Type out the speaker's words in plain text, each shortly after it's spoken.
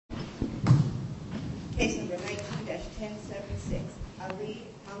Case number 19-1076, Ali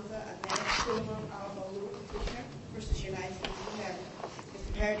Hamza Ahmed Suleiman al-Balou, petitioner, versus United States of America.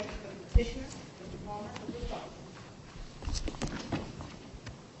 Mr. Harrington for the petitioner, Mr. Palmer for the respondent.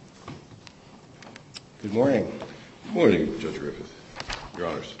 Good morning. Good morning, Judge Griffith, Your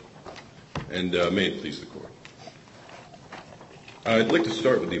Honors, and may it please the Court. I'd like to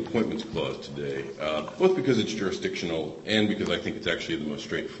start with the Appointments Clause today, both because it's jurisdictional and because I think it's actually the most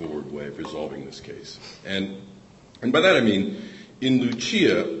straightforward way of resolving this case. And by that I mean, in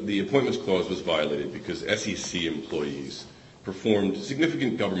Lucia, the Appointments Clause was violated because SEC employees performed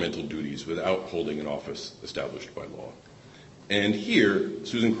significant governmental duties without holding an office established by law. And here,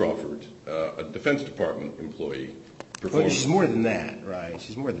 Susan Crawford, a Defense Department employee, performed... Well, she's more than that, right?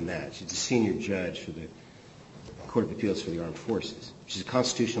 She's more than that. She's a senior judge for the Court of Appeals for the Armed Forces. She's a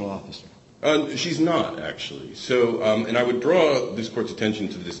constitutional officer. She's not, actually. So, and I would draw this Court's attention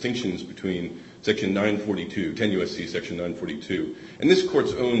to the distinctions between Section 942, 10 U.S.C. Section 942, and this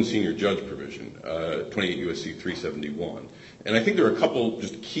Court's own senior judge provision, 28 U.S.C. 371. And I think there are a couple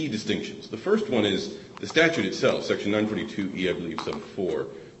just key distinctions. The first one is the statute itself, Section 942E, I believe, sub 4,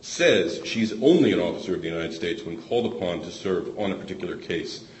 says she's only an officer of the United States when called upon to serve on a particular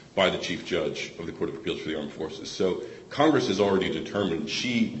case by the Chief Judge of the Court of Appeals for the Armed Forces. So Congress has already determined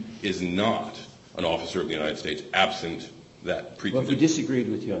she is not an officer of the United States absent that precondition. Well, if we disagreed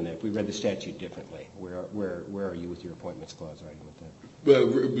with you on that, if we read the statute differently, where are you with your Appointments Clause argument then? Well,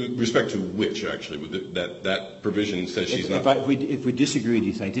 with respect to which, actually? That provision says she's not... If we disagreed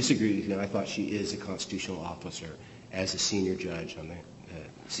with you, I disagreed with you, and I thought she is a constitutional officer as a senior judge on the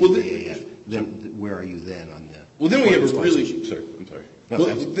CAAF. Then where are you then on the... Well, then we have a really... Sorry, I'm sorry. No,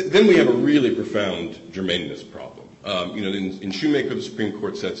 well, then we have a really profound germaneness problem. In Shoemaker, the Supreme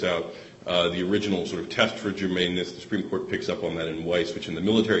Court sets out the original sort of test for germaneness. The Supreme Court picks up on that in Weiss, which in the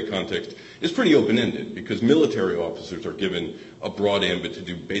military context is pretty open-ended because military officers are given a broad ambit to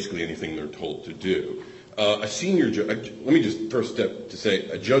do basically anything they're told to do. A senior judge, let me just first step to say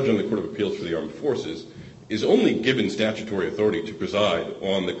a judge on the Court of Appeals for the Armed Forces is only given statutory authority to preside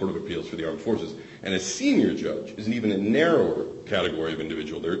on the Court of Appeals for the Armed Forces. And a senior judge is even a narrower category of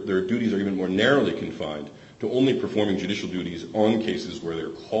individual. Their duties are even more narrowly confined to only performing judicial duties on cases where they're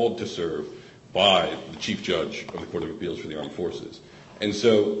called to serve by the Chief Judge of the Court of Appeals for the Armed Forces. And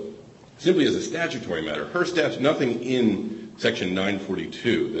so, simply as a statutory matter, her statute, nothing in Section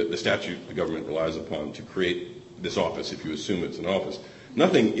 942, the statute the government relies upon to create this office, if you assume it's an office,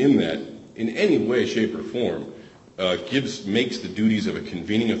 nothing in that, in any way, shape, or form, makes the duties of a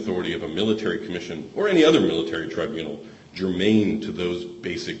convening authority of a military commission or any other military tribunal germane to those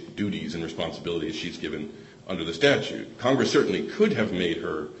basic duties and responsibilities she's given under the statute. Congress certainly could have made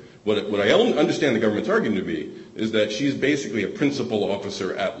her, what I understand the government's argument to be, is that she's basically a principal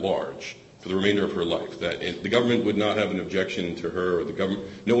officer at large for the remainder of her life, that the government would not have an objection to her, or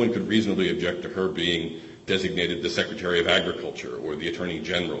no one could reasonably object to her being designated the Secretary of Agriculture or the Attorney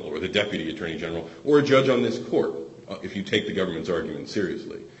General or the Deputy Attorney General or a judge on this court, if you take the government's argument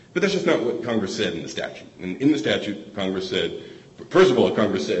seriously. But that's just not what Congress said in the statute. And in the statute, Congress said, first of all,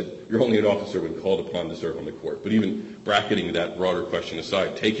 Congress said, you're only an officer when called upon to serve on the court. But even bracketing that broader question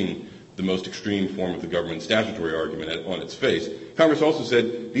aside, taking the most extreme form of the government's statutory argument on its face, Congress also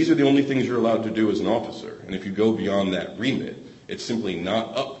said, these are the only things you're allowed to do as an officer. And if you go beyond that remit, it's simply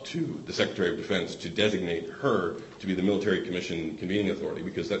not up to the Secretary of Defense to designate her to be the military commission convening authority,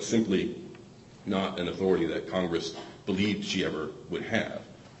 because that's simply not an authority that Congress believed she ever would have.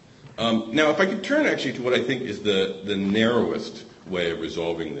 Now, if I could turn actually to what I think is the narrowest way of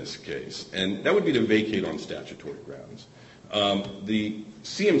resolving this case, and that would be to vacate on statutory grounds. The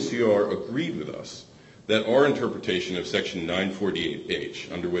CMCR agreed with us that our interpretation of Section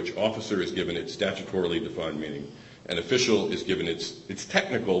 948H, under which officer is given its statutorily defined meaning and official is given its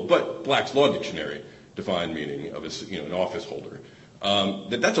technical but Black's Law Dictionary defined meaning of an office holder,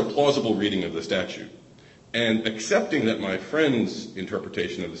 that's a plausible reading of the statute. And accepting that my friend's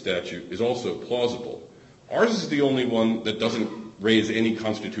interpretation of the statute is also plausible, ours is the only one that doesn't raise any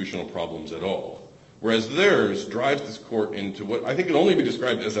constitutional problems at all, whereas theirs drives this court into what I think can only be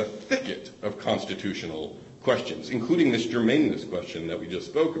described as a thicket of constitutional questions, including this germaneness question that we just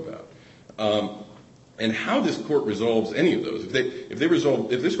spoke about. And how this court resolves any of those, if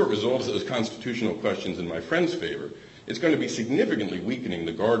this court resolves those constitutional questions in my friend's favor, it's going to be significantly weakening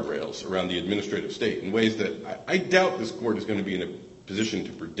the guardrails around the administrative state in ways that I doubt this court is going to be in a position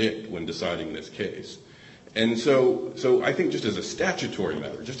to predict when deciding this case. And so I think just as a statutory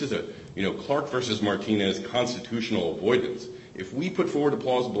matter, just as a Clark versus Martinez constitutional avoidance, if we put forward a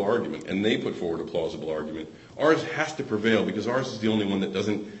plausible argument and they put forward a plausible argument, Ours has to prevail because ours is the only one that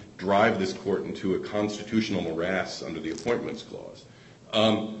doesn't drive this court into a constitutional morass under the Appointments Clause.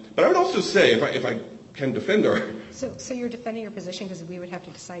 But I would also say, if I can defend our... So you're defending your position because we would have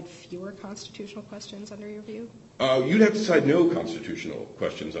to decide fewer constitutional questions under your view? You'd have to decide no constitutional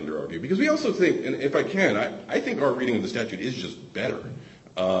questions under our view. Because we also think, and if I can, I think our reading of the statute is just better.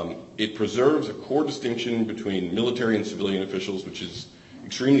 It preserves a core distinction between military and civilian officials, which is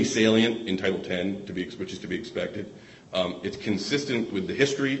extremely salient in Title X, which is to be expected. It's consistent with the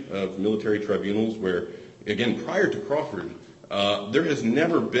history of military tribunals where, again, prior to Crawford, there has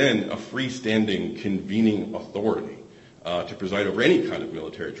never been a freestanding convening authority to preside over any kind of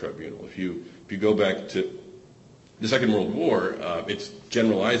military tribunal. If you go back to the Second World War, it's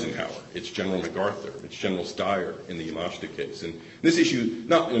General Eisenhower, it's General MacArthur, it's General Steyer in the Yamashita case. And this issue,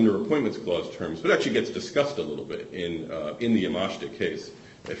 not under Appointments Clause terms, but actually gets discussed a little bit in the Yamashita case.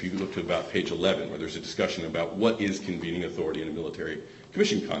 If you look to about page 11, where there's a discussion about what is convening authority in a military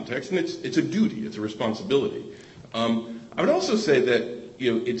commission context, and it's a duty, it's a responsibility. I would also say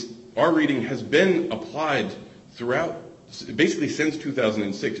that our reading has been applied throughout, basically since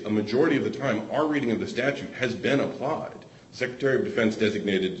 2006. A majority of the time, our reading of the statute has been applied. The Secretary of Defense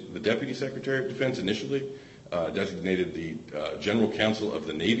designated the Deputy Secretary of Defense initially, designated the General Counsel of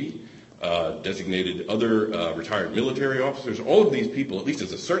the Navy, designated other retired military officers. All of these people, at least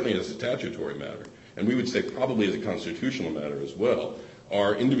certainly as a statutory matter, and we would say probably as a constitutional matter as well,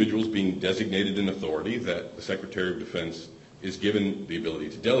 are individuals being designated in authority that the Secretary of Defense is given the ability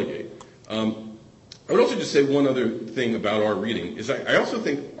to delegate. I would also just say one other thing about our reading, is I also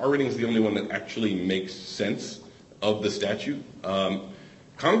think our reading is the only one that actually makes sense of the statute.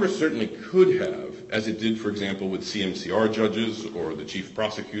 Congress certainly could have, as it did, for example, with CMCR judges or the chief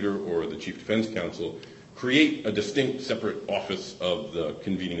prosecutor or the chief defense counsel, create a distinct separate office of the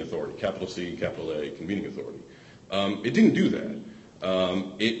convening authority, capital C, capital A, convening authority. It didn't do that.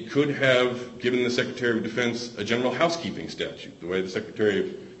 It could have given the Secretary of Defense a general housekeeping statute, the way the Secretary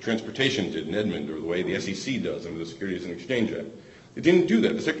of Transportation did in Edmund, or the way the SEC does under the Securities and Exchange Act. It didn't do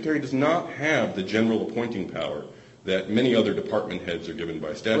that. The Secretary does not have the general appointing power that many other department heads are given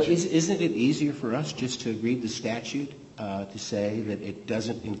by statute. Well, isn't it easier for us just to read the statute to say that it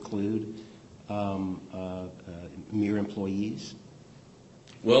doesn't include mere employees?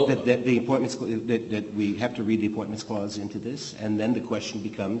 Well, that the appointments that we have to read the Appointments Clause into this, and then the question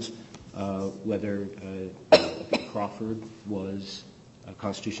becomes whether Crawford was a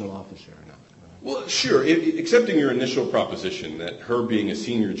constitutional officer or not. Well, sure. Accepting your initial proposition that her being a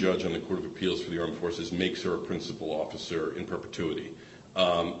senior judge on the Court of Appeals for the Armed Forces makes her a principal officer in perpetuity.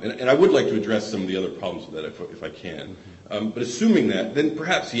 And I would like to address some of the other problems with that if I can. But assuming that, then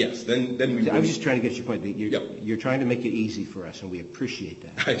perhaps yes. Then we. I was just trying to get your point. You're trying to make it easy for us, and we appreciate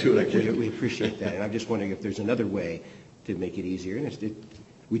that. I do. We appreciate that. And I'm just wondering if there's another way to make it easier. And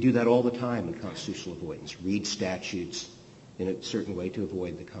we do that all the time in constitutional avoidance. Read statutes in a certain way to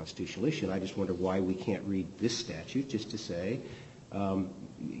avoid the constitutional issue. And I just wonder why we can't read this statute just to say,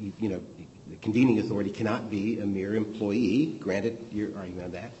 the convening authority cannot be a mere employee. Granted, you're arguing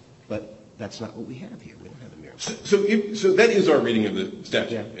on that, but that's not what we have here. We don't have a mere employee. So that is our reading of the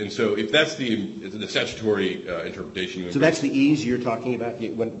statute. Yeah. And so if that's the statutory interpretation. So that's the ease you're talking about?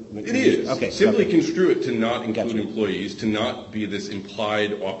 It is. Okay. Simply construe it to not include employees, to not be this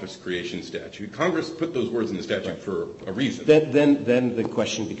implied office creation statute. Congress put those words in the statute for a reason. Then the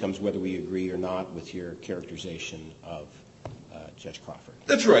question becomes whether we agree or not with your characterization of Judge Crawford.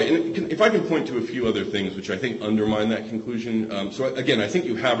 That's right. And if I can point to a few other things which I think undermine that conclusion. So, again, I think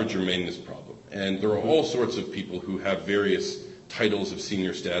you have a germaneness problem. And there are all sorts of people who have various titles of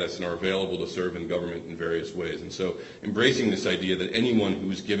senior status and are available to serve in government in various ways. And so embracing this idea that anyone who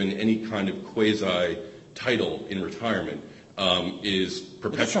is given any kind of quasi-title in retirement is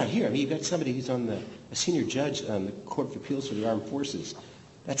perpetual. But that's not here. I mean, you've got somebody who's a senior judge on the Court of Appeals for the Armed Forces.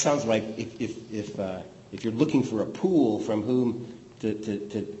 That sounds like if you're looking for a pool from whom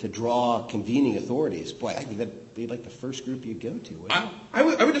to draw convening authorities, boy, I think that'd be like the first group you'd go to. I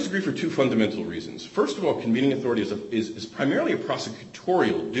would disagree for two fundamental reasons. First of all, convening authority is primarily a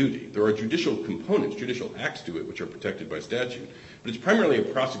prosecutorial duty. There are judicial components, judicial acts to it, which are protected by statute. But it's primarily a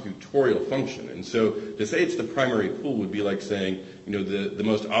prosecutorial function. And so to say it's the primary pool would be like saying, the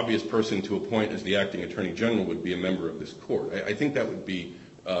most obvious person to appoint as the acting attorney general would be a member of this court. I think that would be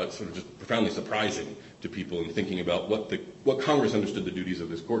sort of just profoundly surprising to people in thinking about what Congress understood the duties of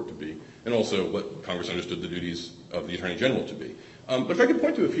this court to be, and also what Congress understood the duties of the Attorney General to be. But if I could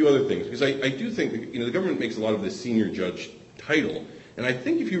point to a few other things, because I do think that, the government makes a lot of this senior judge title, and I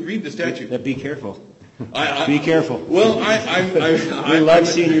think if you read the statute... Be careful. Be careful. Well, we love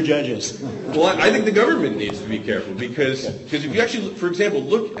senior judges. Well, I think the government needs to be careful because if you actually, for example,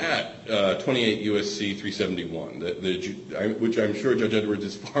 look at 28 U.S.C. 371, which I'm sure Judge Edwards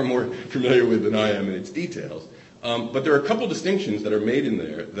is far more familiar with than I am in its details. But there are a couple distinctions that are made in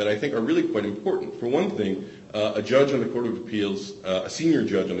there that I think are really quite important. For one thing, a judge on the Court of Appeals, a senior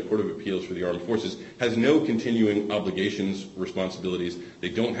judge on the Court of Appeals for the Armed Forces, has no continuing obligations, responsibilities. They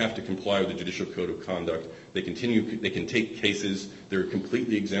don't have to comply with the Judicial Code of Conduct. They can take cases. They're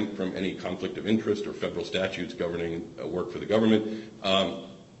completely exempt from any conflict of interest or federal statutes governing work for the government.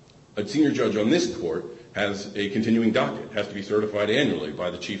 A senior judge on this court has a continuing docket, has to be certified annually by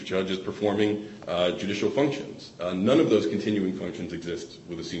the chief judge as performing judicial functions. None of those continuing functions exist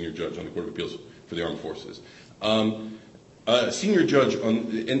with a senior judge on the Court of Appeals for the Armed Forces. A senior judge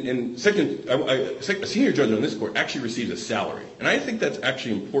a senior judge on this court actually receives a salary, and I think that's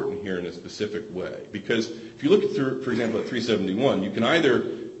actually important here in a specific way because if you look at, for example, at 371, you can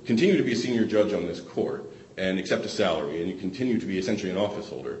either continue to be a senior judge on this court and accept a salary, and you continue to be essentially an office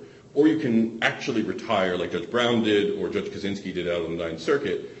holder, or you can actually retire like Judge Brown did or Judge Kaczynski did out on the Ninth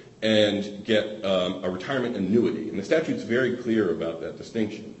Circuit and get a retirement annuity. And the statute's very clear about that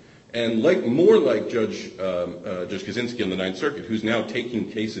distinction. And more like Judge Kaczynski on the Ninth Circuit, who's now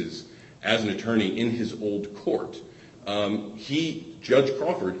taking cases as an attorney in his old court, Judge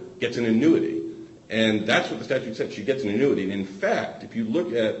Crawford, gets an annuity. And that's what the statute said. She gets an annuity. And in fact, if you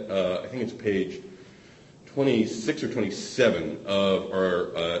look at, I think it's page 26 or 27 of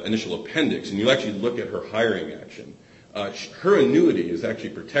our initial appendix, and you actually look at her hiring action, her annuity is actually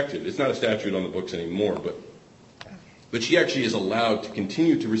protected. It's not a statute on the books anymore, but she actually is allowed to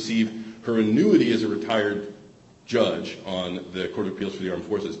continue to receive her annuity as a retired judge on the Court of Appeals for the Armed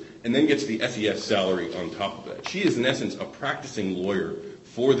Forces, and then gets the SES salary on top of that. She is, in essence, a practicing lawyer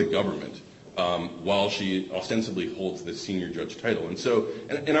for the government while she ostensibly holds this senior judge title. And so,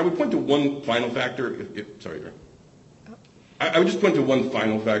 and I would point to one final factor. I would just point to one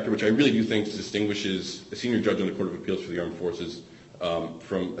final factor, which I really do think distinguishes a senior judge on the Court of Appeals for the Armed Forces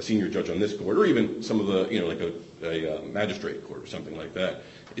from a senior judge on this court, or even some of the, like a magistrate court or something like that,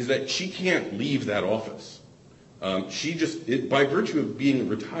 is that she can't leave that office. She just, by virtue of being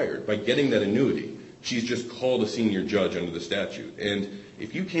retired, by getting that annuity, she's just called a senior judge under the statute. And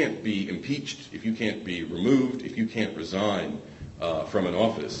if you can't be impeached, if you can't be removed, if you can't resign from an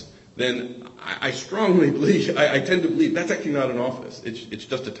office, then I strongly believe, I tend to believe that's actually not an office. It's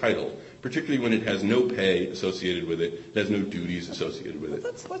just a title, particularly when it has no pay associated with it, it has no duties associated with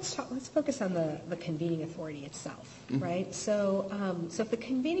it. Let's focus on the convening authority itself, right? So if the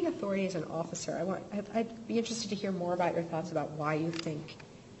convening authority is an officer, I'd be interested to hear more about your thoughts about why you think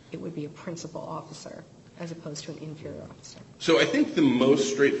it would be a principal officer as opposed to an inferior officer. So I think the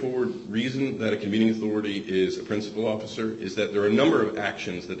most straightforward reason that a convening authority is a principal officer is that there are a number of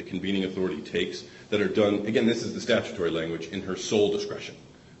actions that the convening authority takes that are done, again, this is the statutory language, in her sole discretion.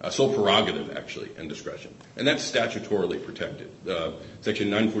 Sole prerogative, actually, and discretion. And that's statutorily protected. Section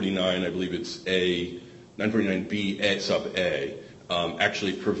 949, I believe it's 949B sub A,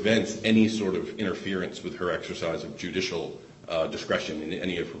 actually prevents any sort of interference with her exercise of judicial discretion in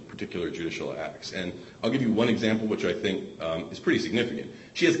any of her particular judicial acts. And I'll give you one example which I think is pretty significant.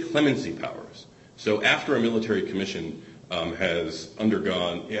 She has clemency powers. So after a military commission has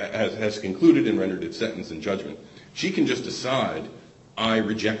concluded and rendered its sentence and judgment, she can just decide, I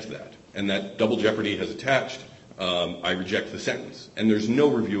reject that. And that double jeopardy has attached, I reject the sentence. And there's no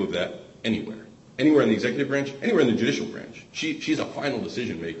review of that anywhere. Anywhere in the executive branch, anywhere in the judicial branch. She's a final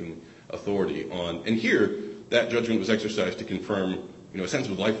decision-making authority on, and here, that judgment was exercised to confirm, a sentence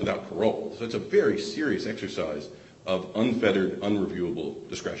with life without parole. So it's a very serious exercise of unfettered, unreviewable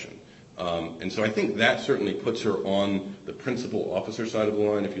discretion. And so I think that certainly puts her on the principal officer side of the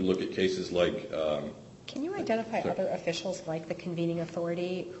line. If you look at cases like... Can you identify other officials like the convening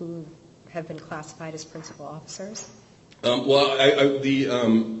authority who have been classified as principal officers?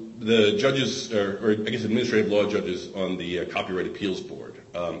 The judges, or I guess administrative law judges on the Copyright Appeals Board,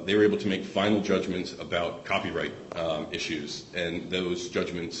 they were able to make final judgments about copyright issues, and those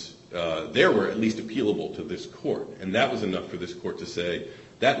judgments there were at least appealable to this court, and that was enough for this court to say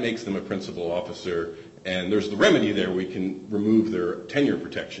that makes them a principal officer, and there's the remedy there. We can remove their tenure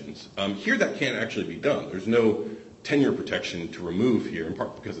protections. Here that can't actually be done. There's no tenure protection to remove here, in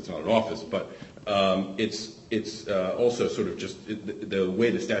part because it's not an office, but it's also sort of just the way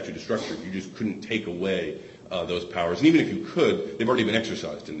the statute is structured. You just couldn't take away those powers. And even if you could, they've already been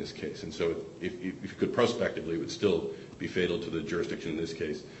exercised in this case. And so if you could prospectively, it would still be fatal to the jurisdiction in this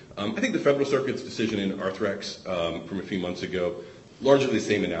case. I think the Federal Circuit's decision in Arthrex from a few months ago largely the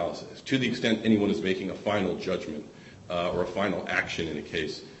same analysis. To the extent anyone is making a final judgment or a final action in a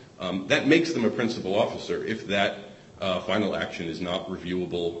case, that makes them a principal officer if that final action is not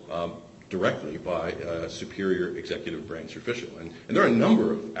reviewable directly by a superior executive branch official. And there are a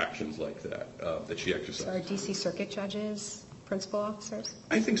number of actions like that that she exercised. So are D.C. Circuit judges principal officers?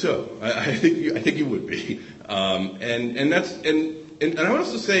 I think so. I think you would be. And I would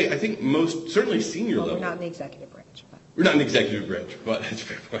also say I think most, certainly senior level. We're not in the executive branch. We're not in the executive branch, but that's a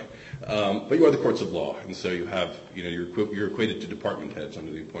fair point. But you are the courts of law, and so you have, you're equated to department heads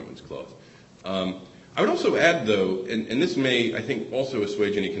under the Appointments Clause. I would also add, though, and this may, I think, also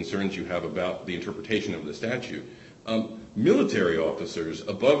assuage any concerns you have about the interpretation of the statute. Military officers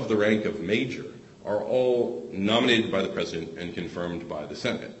above the rank of major are all nominated by the President and confirmed by the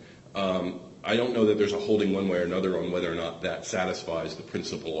Senate. I don't know that there's a holding one way or another on whether or not that satisfies the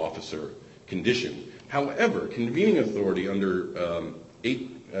principal officer condition. However, convening authority under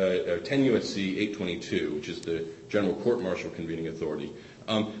 10 U.S.C. 822, which is the General Court-Martial convening authority,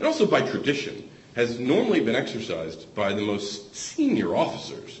 and also by tradition, has normally been exercised by the most senior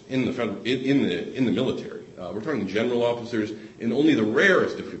officers in the military. We're talking general officers. In only the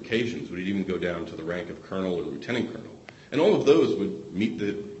rarest of occasions would it even go down to the rank of colonel or lieutenant colonel. And all of those would meet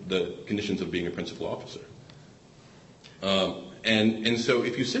the conditions of being a principal officer. And so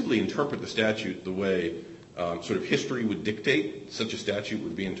if you simply interpret the statute the way sort of history would dictate such a statute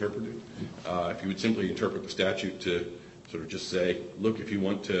would be interpreted, if you would simply interpret the statute to sort of just say, look, if you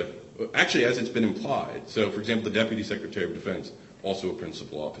want to, actually as it's been implied, so for example, the Deputy Secretary of Defense, also a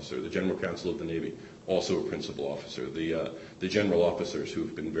principal officer, the General Counsel of the Navy, also a principal officer, the general officers who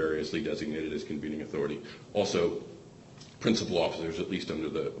have been variously designated as convening authority, also principal officers, at least under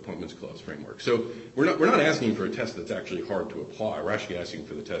the Appointments Clause framework. So we're not asking for a test that's actually hard to apply. We're actually asking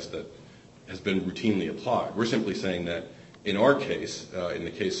for the test that has been routinely applied. We're simply saying that in our case, in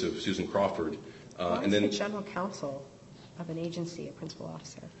the case of Susan Crawford, and then the general counsel of an agency a principal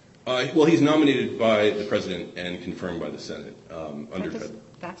officer? Well, he's nominated by the President and confirmed by the Senate.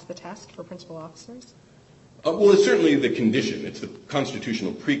 That's the test for principal officers? Well, it's certainly the condition. It's the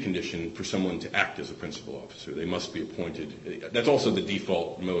constitutional precondition for someone to act as a principal officer. They must be appointed. That's also the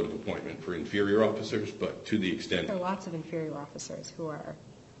default mode of appointment for inferior officers, but to the extent... There are lots of inferior officers who are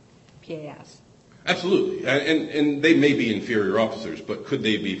PAS. Absolutely. And they may be inferior officers, but could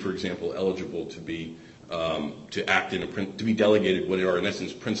they be, for example, eligible to be to be delegated what are in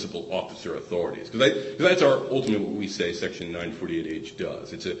essence principal officer authorities? Because that's ultimately what we say Section 948H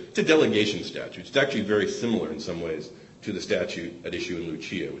does. It's a delegation statute. It's actually very similar in some ways to the statute at issue in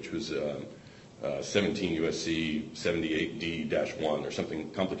Lucia, which was 17 U.S.C. 78D-1 or something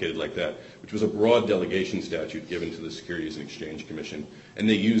complicated like that, which was a broad delegation statute given to the Securities and Exchange Commission, and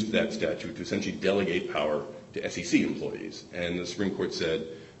they used that statute to essentially delegate power to SEC employees. And the Supreme Court said,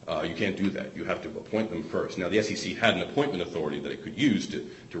 you can't do that. You have to appoint them first. Now, the SEC had an appointment authority that it could use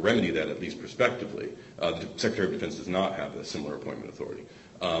to remedy that, at least prospectively. The Secretary of Defense does not have a similar appointment authority.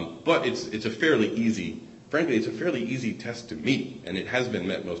 But it's a fairly easy, frankly, it's a fairly easy test to meet, and it has been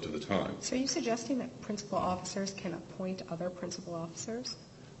met most of the time. So are you suggesting that principal officers can appoint other principal officers?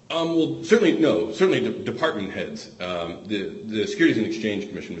 Well, certainly, no. Certainly department heads. The Securities and Exchange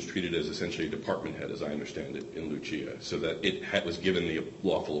Commission was treated as essentially a department head, as I understand it, in Lucia, so that it was given the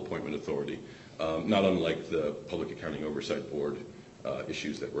lawful appointment authority, not unlike the Public Accounting Oversight Board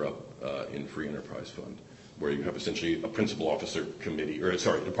issues that were up in Free Enterprise Fund, where you have essentially a principal officer committee, or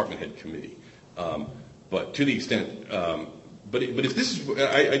sorry, department head committee. But to the extent, but if this is,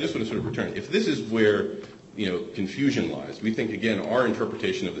 I just want to sort of return, if this is where confusion lies. We think, again, our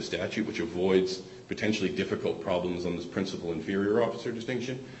interpretation of the statute, which avoids potentially difficult problems on this principal inferior officer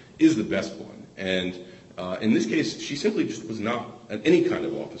distinction, is the best one. And in this case, she simply just was not any kind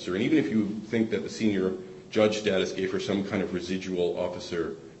of officer. And even if you think that the senior judge status gave her some kind of residual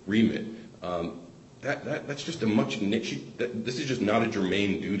officer remit, that's just this is just not a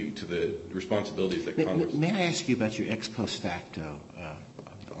germane duty to the responsibilities that Congress... May I ask you about your ex post facto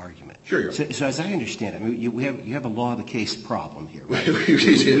argument? Sure. So as I understand it, you have a law of the case problem here, right?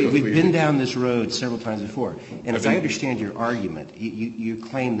 We've been down this road several times before. And as I understand your argument, you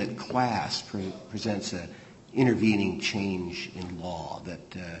claim that class presents an intervening change in law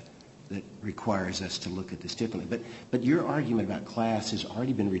that requires us to look at this differently. But your argument about class has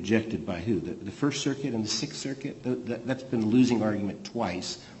already been rejected by who? The First Circuit and the Sixth Circuit? That's been a losing argument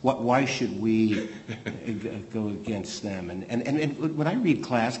twice. Why should we go against them? And when I read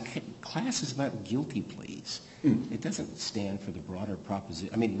class is about guilty pleas. It doesn't stand for the broader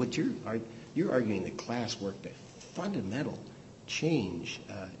proposition. I mean, what you're arguing that class worked a fundamental change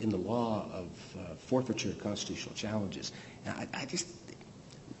in the law of forfeiture of constitutional challenges. And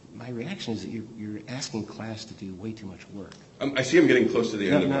my reaction is that you're asking class to do way too much work. I see I'm getting close to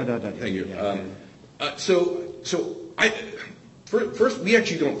the end. No. Thank you. Yeah. First, we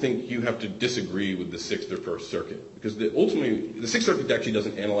actually don't think you have to disagree with the Sixth or First Circuit, because ultimately the Sixth Circuit actually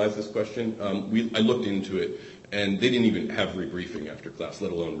doesn't analyze this question. I looked into it, and they didn't even have rebriefing after class,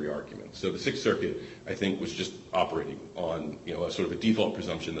 let alone re-argument. So the Sixth Circuit, I think, was just operating on a sort of a default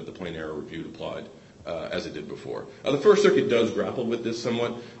presumption that the plain error review applied as it did before. The First Circuit does grapple with this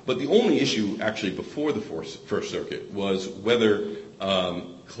somewhat, but the only issue actually before the First Circuit was whether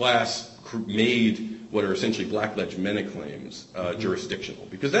class made what are essentially blackledge MENA claims jurisdictional,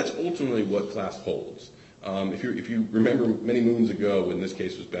 because that's ultimately what class holds. If you remember many moons ago when this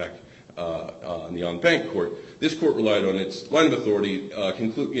case was back on the en-banc court, this court relied on its line of authority.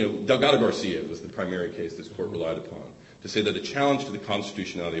 Delgado Garcia was the primary case this court relied upon to say that a challenge to the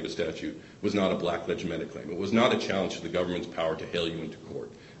constitutionality of a statute was not a blackledge MENA claim. It was not a challenge to the government's power to hail you into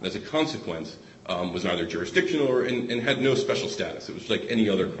court. And as a consequence, was neither jurisdictional and had no special status. It was like any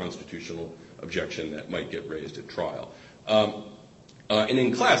other constitutional objection that might get raised at trial. And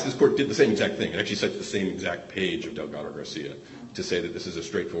in class, this court did the same exact thing. It actually cites the same exact page of Delgado Garcia to say that this is a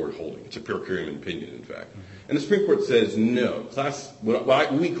straightforward holding. It's a per curiam opinion, in fact. And the Supreme Court says no.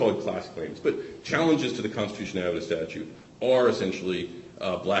 What we call it class claims, but challenges to the constitutionality of the statute are essentially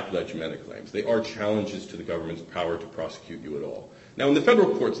blackledge MENA claims. They are challenges to the government's power to prosecute you at all. Now, in the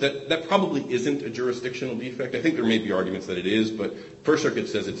federal courts, that probably isn't a jurisdictional defect. I think there may be arguments that it is, but First Circuit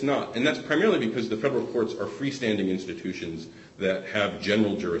says it's not. And that's primarily because the federal courts are freestanding institutions that have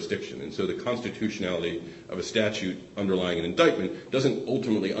general jurisdiction. And so the constitutionality of a statute underlying an indictment doesn't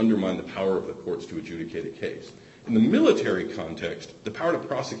ultimately undermine the power of the courts to adjudicate a case. In the military context, the power to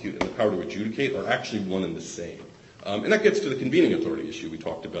prosecute and the power to adjudicate are actually one and the same. And that gets to the convening authority issue we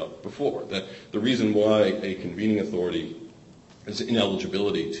talked about before, that the reason why a convening authority is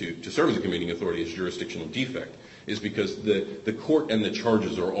ineligibility to serve as a convening authority as jurisdictional defect is because the court and the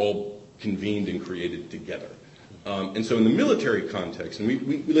charges are all convened and created together. And so in the military context, and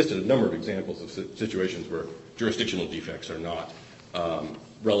we listed a number of examples of situations where jurisdictional defects are not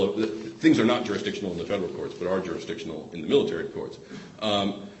relevant. Things are not jurisdictional in the federal courts, but are jurisdictional in the military courts.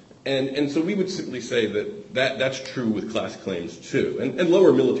 And so we would simply say that's true with class claims too. And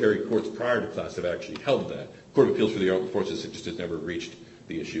lower military courts prior to class have actually held that. Court of Appeals for the Armed Forces just has never reached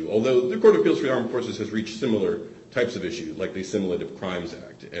the issue. Although the Court of Appeals for the Armed Forces has reached similar types of issues, like the Assimilative Crimes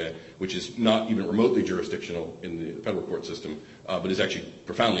Act, which is not even remotely jurisdictional in the federal court system, but is actually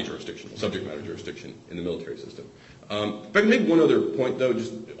profoundly jurisdictional, subject matter jurisdiction in the military system. If I can make one other point, though,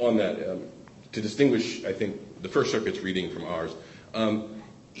 just on that, to distinguish, I think, the First Circuit's reading from ours.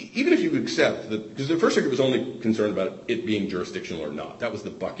 Even if you accept that, because the First Circuit was only concerned about it being jurisdictional or not. That was the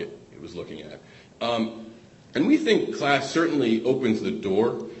bucket it was looking at. And we think class certainly opens the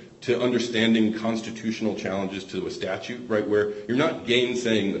door to understanding constitutional challenges to a statute, right, where you're not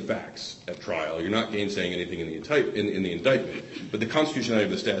gainsaying the facts at trial. You're not gainsaying anything in the indictment. But the constitutionality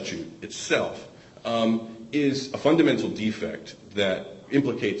of the statute itself is a fundamental defect that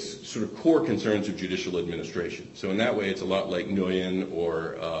implicates sort of core concerns of judicial administration. So in that way, it's a lot like Nguyen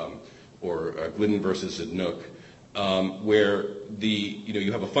or Glidden versus Zednook, where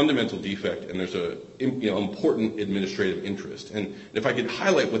you have a fundamental defect and there's a important administrative interest. And if I could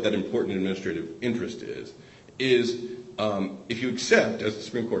highlight what that important administrative interest is if you accept, as the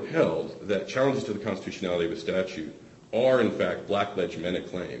Supreme Court held, that challenges to the constitutionality of a statute are in fact blackledge MENA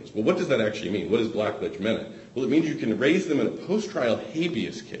claims. Well, what does that actually mean? What is blackledge MENA? Well, it means you can raise them in a post-trial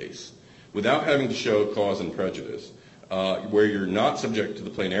habeas case without having to show cause and prejudice, where you're not subject to the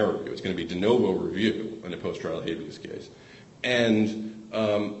plain error review. It's going to be de novo review in a post-trial habeas case.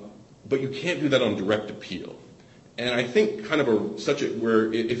 But you can't do that on direct appeal. And I think kind of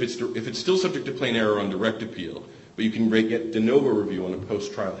where if it's still subject to plain error on direct appeal, but you can get de novo review on a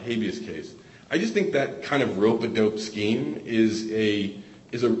post-trial habeas case, I just think that kind of rope-a-dope scheme is a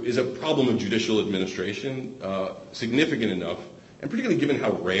problem of judicial administration, significant enough, and particularly given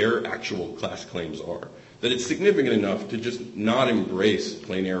how rare actual class claims are, that it's significant enough to just not embrace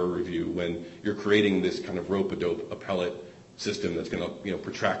plain error review when you're creating this kind of rope-a-dope appellate system that's going to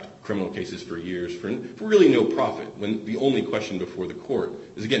protract criminal cases for years for really no profit, when the only question before the court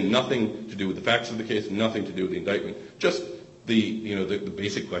is, again, nothing to do with the facts of the case, nothing to do with the indictment, just the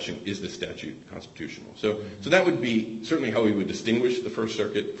basic question, is the statute constitutional? So that would be certainly how we would distinguish the First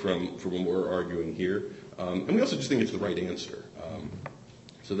Circuit from when we're arguing here. And we also just think it's the right answer.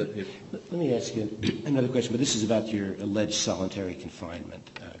 Let me ask you another question, but this is about your alleged solitary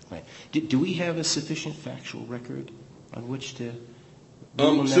confinement claim. Do we have a sufficient factual record on which to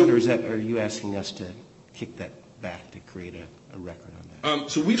rule on that, or are you asking us to kick that back to create a record on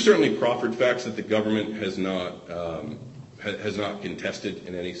that? So we've certainly proffered facts that the government has not contested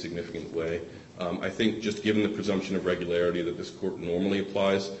in any significant way. I think just given the presumption of regularity that this court normally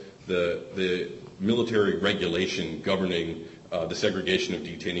applies, the military regulation governing the segregation of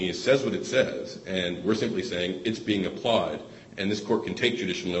detainees says what it says, and we're simply saying it's being applied. And this court can take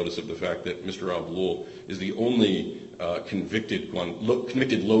judicial notice of the fact that Mr. Al-Balul is the only convicted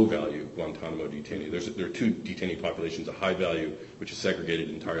low-value Guantanamo detainee. There are two detainee populations, a high value, which is segregated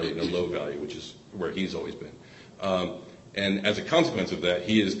entirely, and a low value, which is where he's always been. And as a consequence of that,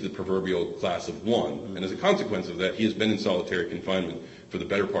 he is the proverbial class of one. And as a consequence of that, he has been in solitary confinement for the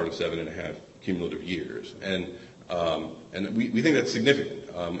better part of 7.5 cumulative years. And we think that's significant,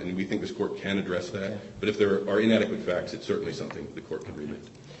 and we think this court can address that. But if there are inadequate facts, it's certainly something the court can remit.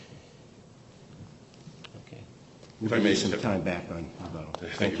 Okay. If I may, some time back on rebuttal.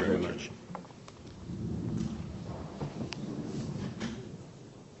 Thank you very much.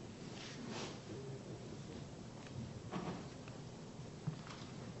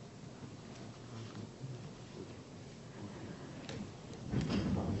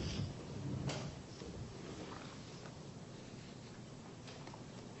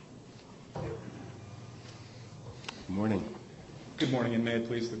 Good morning. Good morning, and may it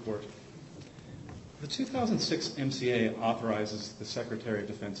please the Court. The 2006 MCA authorizes the Secretary of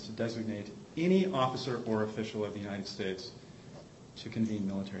Defense to designate any officer or official of the United States to convene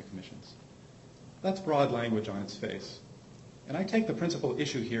military commissions. That's broad language on its face. And I take the principal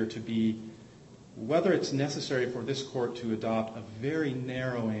issue here to be whether it's necessary for this Court to adopt a very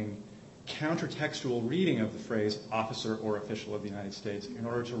narrowing, countertextual reading of the phrase officer or official of the United States in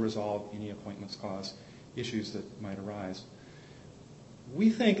order to resolve any appointments clause issues that might arise. We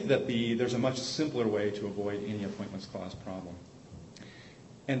think that there's a much simpler way to avoid any appointments clause problem.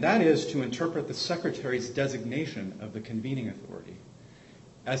 And that is to interpret the Secretary's designation of the convening authority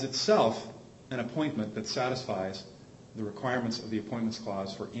as itself an appointment that satisfies the requirements of the appointments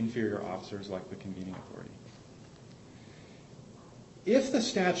clause for inferior officers like the convening authority. If the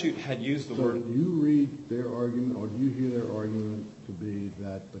statute had used the word... So do you read their argument, or do you hear their argument to be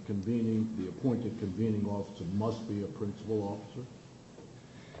that the appointed convening officer must be a principal officer?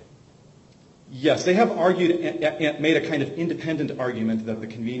 Yes, they have argued and made a kind of independent argument that the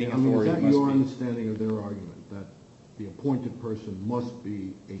convening authority must be... Is that your understanding of their argument, that the appointed person must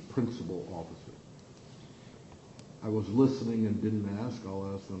be a principal officer? I was listening and didn't ask.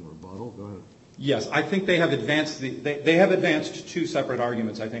 I'll ask on rebuttal. Go ahead. Yes, I think they have advanced they have advanced two separate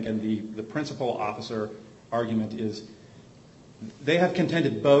arguments, I think, and the principal officer argument is they have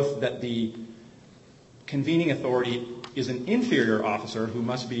contended both that the convening authority is an inferior officer who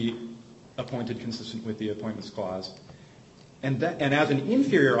must be appointed consistent with the appointments clause, and as an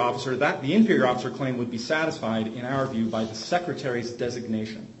inferior officer, the inferior officer claim would be satisfied, in our view, by the Secretary's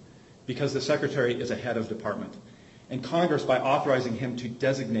designation, because the Secretary is a head of department. And Congress, by authorizing him to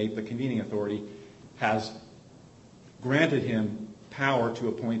designate the convening authority, has granted him power to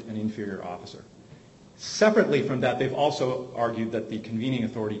appoint an inferior officer. Separately from that, they've also argued that the convening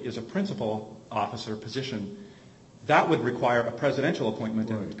authority is a principal officer position. That would require a presidential appointment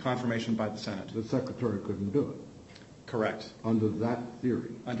and confirmation by the Senate. The Secretary couldn't do it? Correct. Under that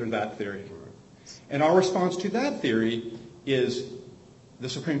theory? Under that theory. And our response to that theory is the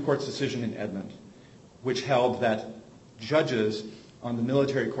Supreme Court's decision in Edmund, which held that judges on the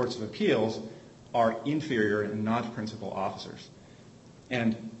military courts of appeals are inferior and not principal officers.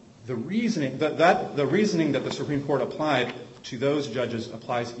 And the reasoning that the Supreme Court applied to those judges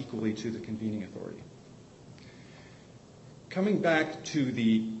applies equally to the convening authority. Coming back to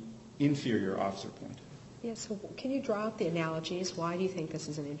the inferior officer point. Yes, so can you draw out the analogies? Why do you think this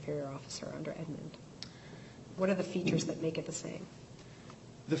is an inferior officer under Edmund? What are the features that make it the same?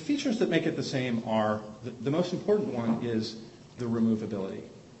 The features that make it the same are, the most important one is the removability.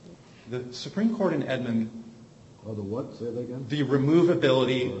 The Supreme Court in Edmund... Oh, the what? Say that again? The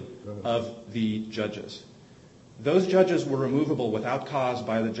removability of the judges. Those judges were removable without cause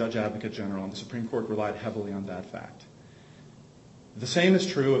by the Judge Advocate General, and the Supreme Court relied heavily on that fact. The same is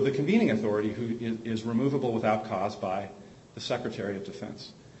true of the convening authority, who is removable without cause by the Secretary of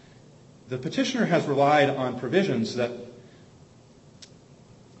Defense. The petitioner has relied on provisions that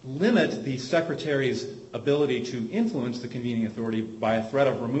limit the Secretary's ability to influence the convening authority by a threat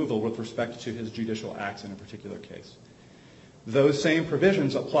of removal with respect to his judicial acts in a particular case. Those same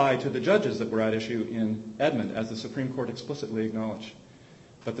provisions apply to the judges that were at issue in Edmund, as the Supreme Court explicitly acknowledged.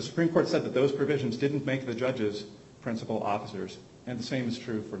 But the Supreme Court said that those provisions didn't make the judges principal officers And the same is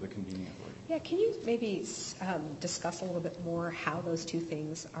true for the convening authority. Yeah, can you maybe discuss a little bit more how those two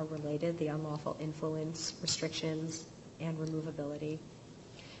things are related, the unlawful influence restrictions and removability?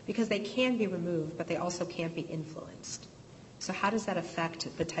 Because they can be removed, but they also can't be influenced. So how does that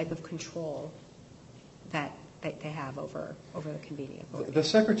affect the type of control that they have over the convening authority? The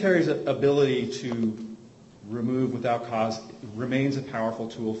Secretary's ability to remove without cause remains a powerful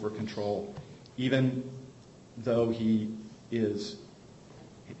tool for control, even though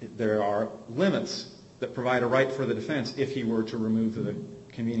there are limits that provide a right for the defense if he were to remove the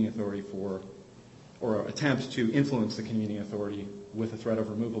convening authority or attempt to influence the convening authority with a threat of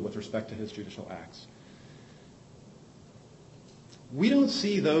removal with respect to his judicial acts. We don't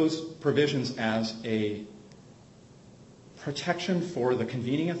see those provisions as a protection for the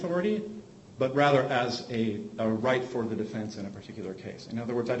convening authority, but rather as a right for the defense in a particular case. In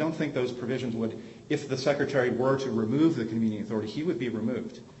other words, I don't think those provisions would, if the Secretary were to remove the convening authority, he would be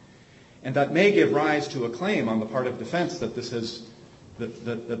removed. And that may give rise to a claim on the part of defense that this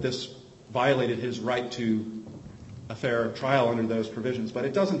violated his right to a fair trial under those provisions, but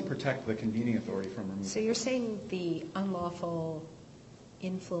it doesn't protect the convening authority from removal. So you're saying the unlawful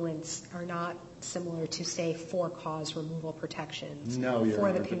influence are not similar to, say, for-cause removal protections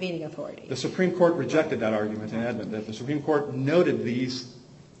for the convening authority? The Supreme Court rejected that argument in Edmund. That the Supreme Court noted these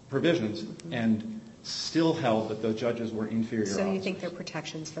provisions and still held that the judges were inferior officers. So you think they're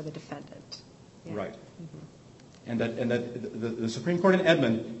protections for the defendant? Yeah. Right. And that the Supreme Court in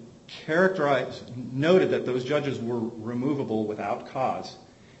Edmund noted that those judges were removable without cause,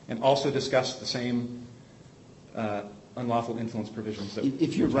 and also discussed the same unlawful influence provisions.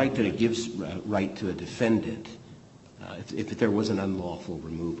 If you're right that it gives right to a defendant, if there was an unlawful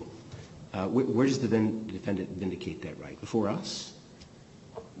removal, where does the defendant vindicate that right? Before us?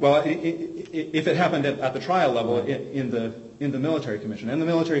 Well, if it happened at the trial level in the military commission, and the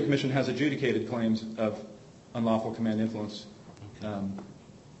military commission has adjudicated claims of unlawful command influence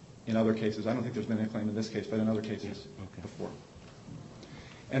in other cases. I don't think there's been a claim in this case, but in other cases before.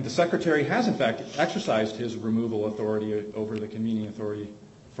 And the Secretary has, in fact, exercised his removal authority over the convening authority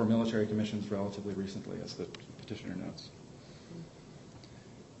for military commissions relatively recently, as the petitioner notes.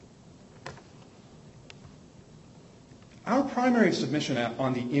 Our primary submission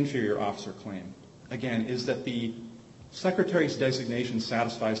on the inferior officer claim, again, is that the Secretary's designation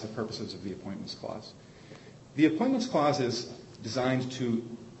satisfies the purposes of the Appointments Clause. The Appointments Clause is designed to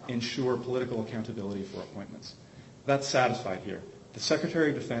ensure political accountability for appointments. That's satisfied here. The Secretary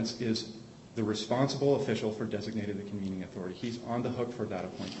of Defense is the responsible official for designating the convening authority. He's on the hook for that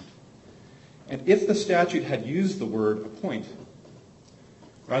appointment. And if the statute had used the word appoint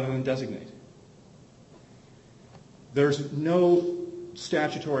rather than designate, there's no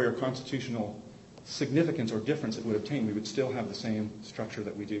statutory or constitutional significance or difference it would obtain. We would still have the same structure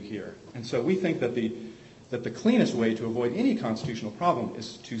that we do here. And so we think that the cleanest way to avoid any constitutional problem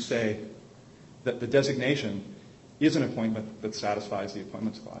is to say that the designation is an appointment that satisfies the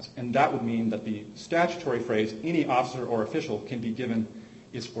Appointments Clause. And that would mean that the statutory phrase, any officer or official, can be given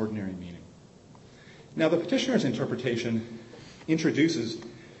its ordinary meaning. Now, the petitioner's interpretation introduces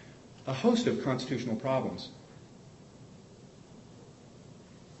a host of constitutional problems.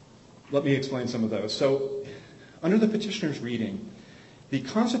 Let me explain some of those. So, under the petitioner's reading, the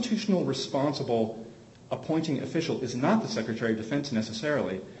constitutional responsible appointing official is not the Secretary of Defense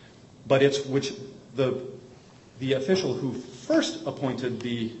necessarily, but it's the official who first appointed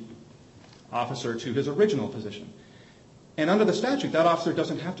the officer to his original position. And under the statute, that officer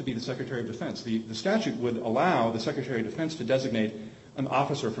doesn't have to be the Secretary of Defense. The statute would allow the Secretary of Defense to designate an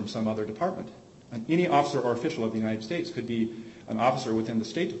officer from some other department. And any officer or official of the United States could be an officer within the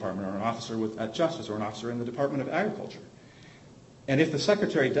State Department, or an officer at Justice, or an officer in the Department of Agriculture. And if the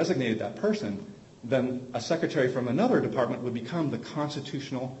Secretary designated that person, then a secretary from another department would become the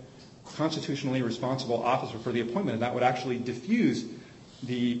constitutionally responsible officer for the appointment, and that would actually diffuse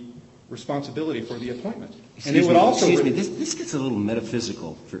the responsibility for the appointment. And it would also this gets a little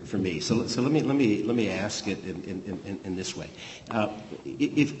metaphysical for me. So let me ask it in this way.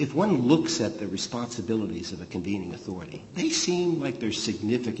 If one looks at the responsibilities of a convening authority, they seem like they're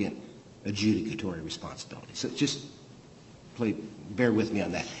significant adjudicatory responsibilities. So just bear with me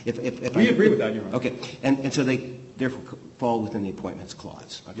on that. We agree with that, Your Honor. Okay. And so they therefore fall within the Appointments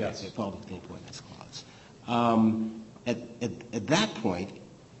Clause. Okay? Yes. They fall within the Appointments Clause. At that point,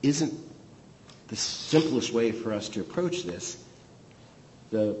 isn't the simplest way for us to approach this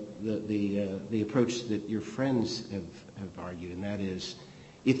the approach that your friends have argued, and that is,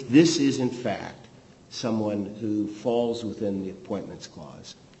 if this is in fact someone who falls within the Appointments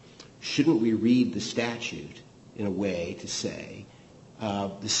Clause, shouldn't we read the statute in a way to say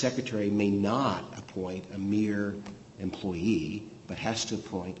the Secretary may not appoint a mere employee, but has to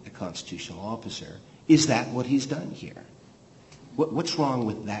appoint a constitutional officer. Is that what he's done here? What's wrong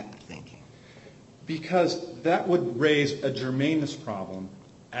with that thinking? Because that would raise a germaneness problem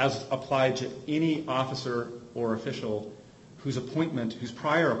as applied to any officer or official whose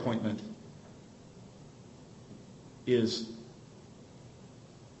prior appointment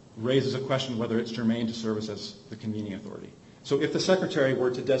raises a question whether it's germane to service as the convening authority. So if the Secretary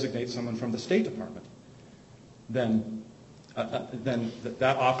were to designate someone from the State Department, then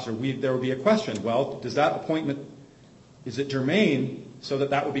that officer, there would be a question, well, does that appointment, is it germane so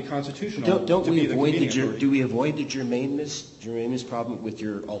that would be constitutional to be the convening authority? Do we avoid the germaneness problem with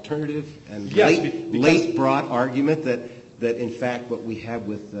your alternative and Yes, late brought argument that in fact what we have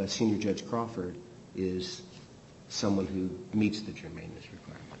with Senior Judge Crawford is someone who meets the germaneness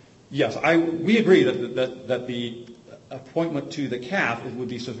requirement? Yes, we agree that the appointment to the CAF would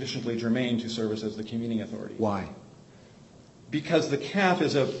be sufficiently germane to service as the convening authority. Why? Because the CAF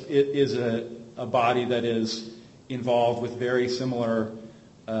is a body that is involved with very similar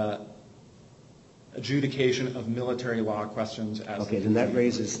adjudication of military law questions as Okay, then that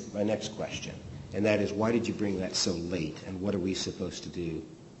raises my next question, and that is why did you bring that so late, and what are we supposed to do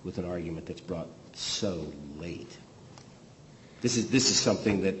with an argument that's brought so late? This is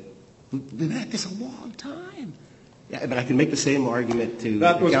something that we've been at this a long time. Yeah, but I can make the same argument to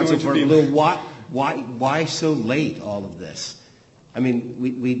the counsel for a little. Why so late? All of this. I mean,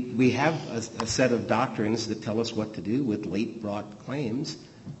 we have a set of doctrines that tell us what to do with late brought claims,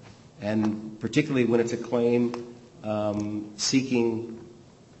 and particularly when it's a claim seeking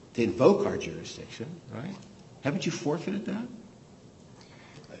to invoke our jurisdiction, right? Haven't you forfeited that?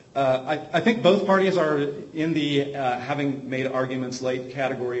 I think both parties are in the having made arguments late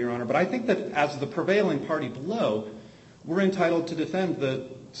category, Your Honor, but I think that as the prevailing party below, we're entitled to defend the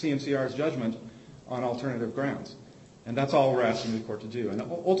CMCR's judgment on alternative grounds. And that's all we're asking the court to do. And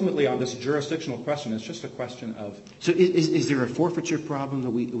ultimately on this jurisdictional question, it's just a question of... So is there a forfeiture problem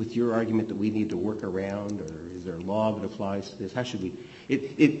that with your argument that we need to work around, or is there a law that applies to this? How should we...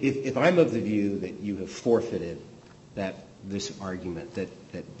 If I'm of the view that you have forfeited this argument that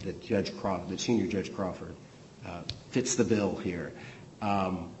Senior Judge Crawford fits the bill here,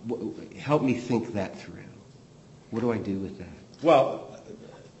 help me think that through. What do I do with that? Well,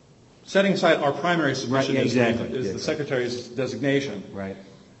 setting aside our primary submission is the Secretary's designation. Right.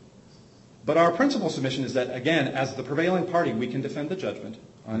 But our principal submission is that, again, as the prevailing party, we can defend the judgment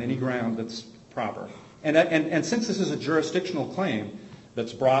on any ground that's proper. And since this is a jurisdictional claim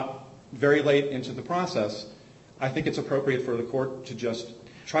that's brought very late into the process, I think it's appropriate for the court to just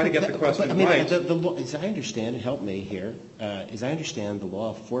try to get the question right. As I understand, and help me here, as I understand the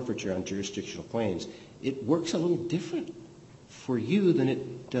law of forfeiture on jurisdictional claims, it works a little different for you than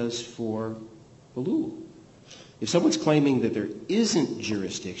it does for Baloo. If someone's claiming that there isn't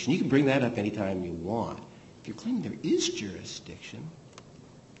jurisdiction, you can bring that up anytime you want. If you're claiming there is jurisdiction,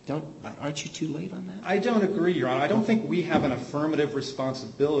 aren't you too late on that? I don't agree, Your Honor. I don't think we have an affirmative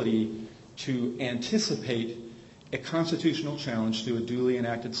responsibility to anticipate a constitutional challenge to a duly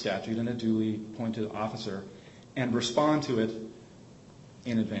enacted statute and a duly appointed officer and respond to it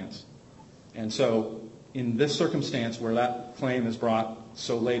in advance. And so in this circumstance where that claim is brought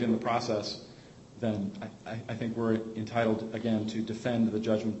so late in the process, then I think we're entitled, again, to defend the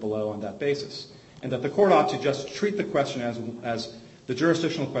judgment below on that basis. And that the court ought to just treat the question as the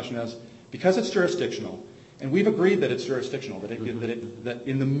jurisdictional question as, because it's jurisdictional, and we've agreed that it's jurisdictional, that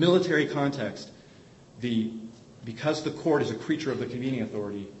in the military context, because the court is a creature of the convening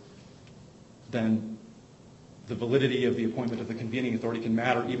authority, then the validity of the appointment of the convening authority can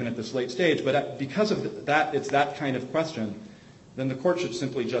matter even at this late stage. But because of that, it's that kind of question, then the court should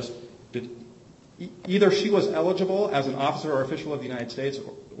simply just, either she was eligible as an officer or official of the United States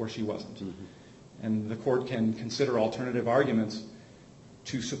or she wasn't. Mm-hmm. And the court can consider alternative arguments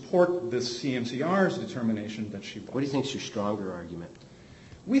to support the CMCR's determination that she was. What do you think is your stronger argument?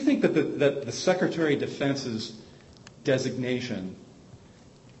 We think that the Secretary of Defense's designation,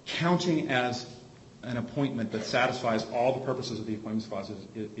 counting as an appointment that satisfies all the purposes of the Appointments Clause,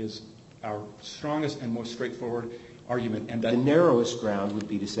 is our strongest and most straightforward argument. And that the narrowest ground would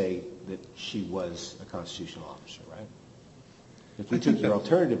be to say that she was a constitutional officer, right? If we took your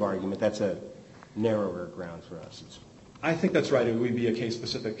alternative argument, that's a narrower ground for us. I think that's right. It would be a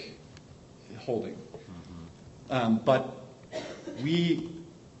case-specific holding. Mm-hmm. But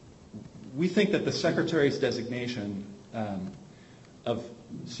we think that the Secretary's designation of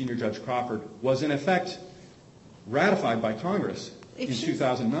Senior Judge Crawford was in effect ratified by Congress in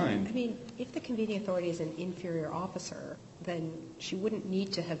 2009. I mean, if the convening authority is an inferior officer, then she wouldn't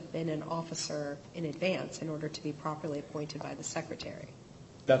need to have been an officer in advance in order to be properly appointed by the secretary.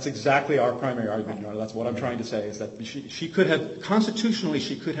 That's exactly our primary argument, Your Honor. That's what I'm trying to say, is that she could have, constitutionally,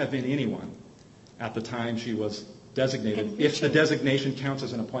 she could have been anyone at the time she was designated, if the designation counts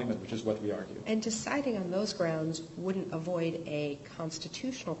as an appointment, which is what we argue. And deciding on those grounds wouldn't avoid a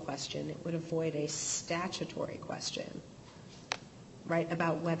constitutional question. It would avoid a statutory question, right,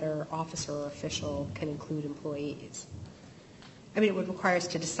 about whether officer or official can include employees. I mean, it would require us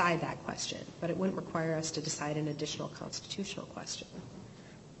to decide that question, but it wouldn't require us to decide an additional constitutional question.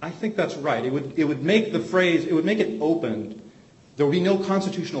 I think that's right. It would make the phrase, it would make it open. There would be no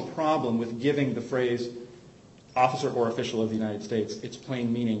constitutional problem with giving the phrase officer or official of the United States its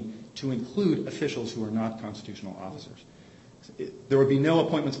plain meaning to include officials who are not constitutional officers. There would be no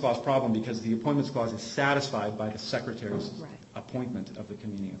appointments clause problem because the appointments clause is satisfied by the secretary's appointment of the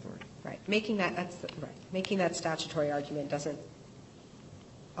convening authority. Right. Making that statutory argument doesn't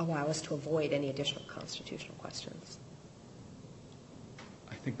allow us to avoid any additional constitutional questions.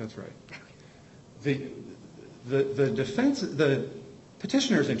 I think that's right. The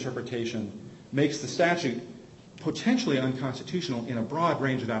petitioner's interpretation makes the statute potentially unconstitutional in a broad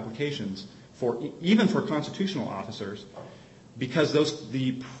range of applications, even for constitutional officers, because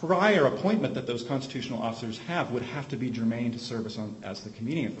the prior appointment that those constitutional officers have would have to be germane to service as the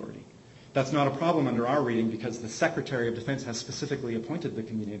convening authority. That's not a problem under our reading because the Secretary of Defense has specifically appointed the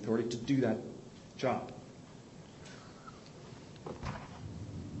convening authority to do that job.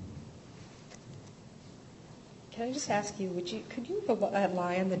 Can I just ask you, could you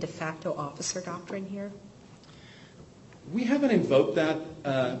rely on the de facto officer doctrine here? We haven't invoked that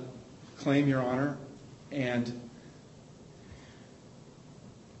claim, Your Honor, and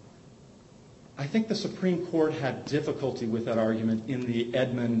I think the Supreme Court had difficulty with that argument in the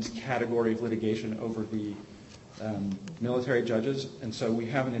Edmund category of litigation over the military judges, and so we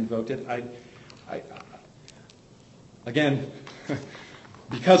haven't invoked it. Again,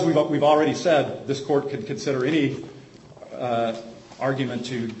 because we've already said this Court could consider any argument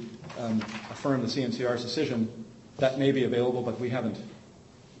to affirm the CMCR's decision, that may be available, but we haven't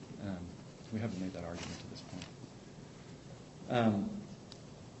made that argument at this point.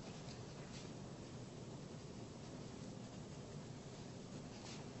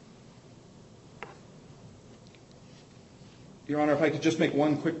 Your Honor, if I could just make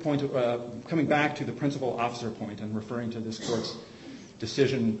one quick point, coming back to the principal officer point and referring to this Court's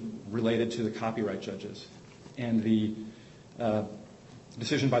decision related to the copyright judges and the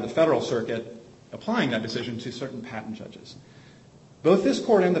decision by the Federal Circuit applying that decision to certain patent judges. Both this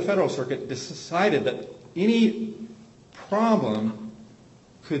Court and the Federal Circuit decided that any problem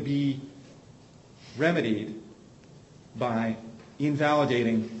could be remedied by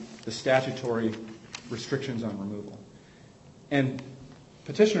invalidating the statutory restrictions on removal. And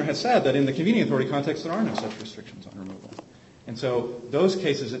Petitioner has said that in the convening authority context there are no such restrictions on removal. And so those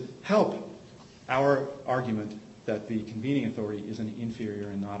cases help our argument that the convening authority is an inferior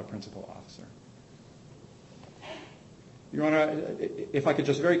and not a principal officer. Your Honor, if I could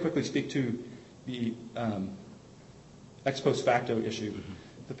just very quickly speak to the ex post facto issue.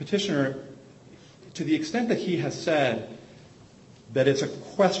 The Petitioner, to the extent that he has said that it's a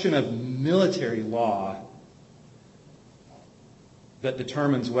question of military law that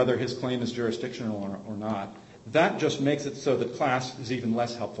determines whether his claim is jurisdictional or not, that just makes it so that class is even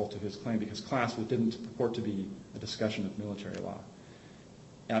less helpful to his claim because class didn't purport to be a discussion of military law.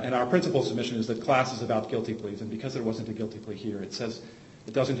 And our principal submission is that class is about guilty pleas, and because there wasn't a guilty plea here, it says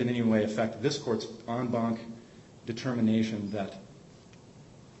it doesn't in any way affect this Court's en banc determination that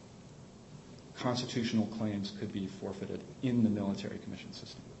constitutional claims could be forfeited in the military commission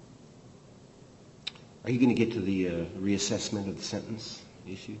system. Are you going to get to the reassessment of the sentence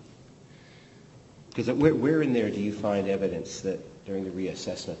issue? Because where in there do you find evidence that during the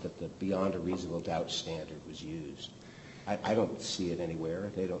reassessment that the beyond a reasonable doubt standard was used? I don't see it anywhere.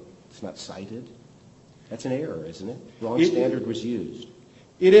 It's not cited. That's an error, isn't it? Wrong standard was used.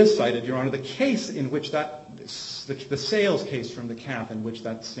 It is cited, Your Honor. The case in which the sales case from the CAF in which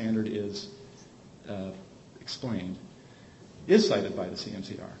that standard is explained is cited by the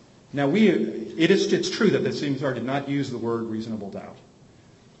CMCR. Now, it's true that the CMCR did not use the word reasonable doubt.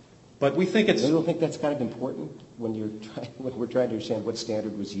 But we think it's... You don't think that's kind of important when we're trying to understand what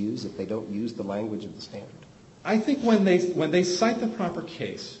standard was used, if they don't use the language of the standard? I think when they cite the proper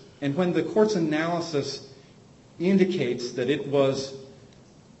case, and when the Court's analysis indicates that it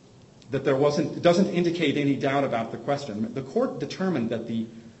doesn't indicate any doubt about the question, the Court determined that the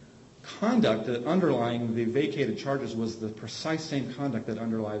conduct that underlying the vacated charges was the precise same conduct that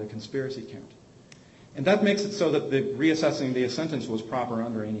underlie the conspiracy count. And that makes it so that reassessing the sentence was proper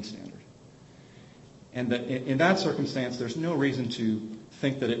under any standard. And that in that circumstance, there's no reason to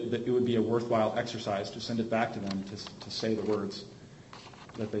think that it would be a worthwhile exercise to send it back to them to say the words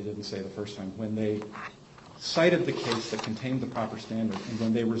that they didn't say the first time, when they cited the case that contained the proper standard, and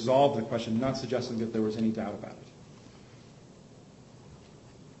when they resolved the question, not suggesting that there was any doubt about it.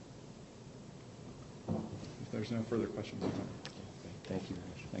 If there's no further questions. Thank you very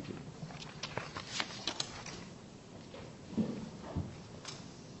much. Thank you.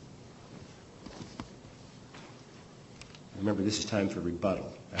 Remember, this is time for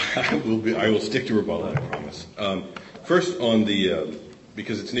rebuttal. I will stick to rebuttal, I promise. First, on the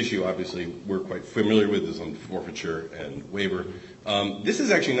because it's an issue, obviously, we're quite familiar with, is on forfeiture and waiver. This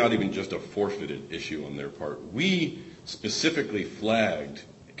is actually not even just a forfeited issue on their part. We specifically flagged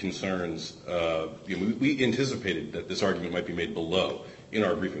concerns. We anticipated that this argument might be made below in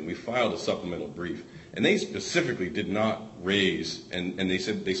our briefing. We filed a supplemental brief, and they specifically did not raise, and they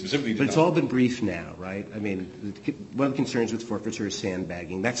said they specifically did not. But it's all been briefed now, right? I mean, one of the concerns with forfeiture is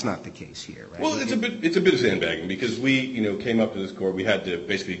sandbagging. That's not the case here, right? Well, it's a bit of sandbagging, because we, came up to this court. We had to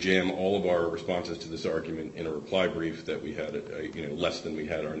basically jam all of our responses to this argument in a reply brief that we had, less than we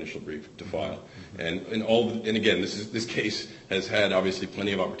had our initial brief to file. And again, this case has had obviously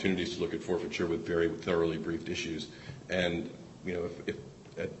plenty of opportunities to look at forfeiture with very thoroughly briefed issues. And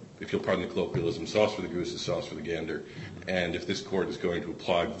if you'll pardon the colloquialism, sauce for the goose is sauce for the gander. And if this court is going to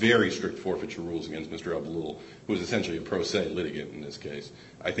apply very strict forfeiture rules against Mr. Abdul, who is essentially a pro se litigant in this case,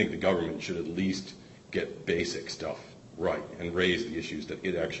 I think the government should at least get basic stuff right and raise the issues that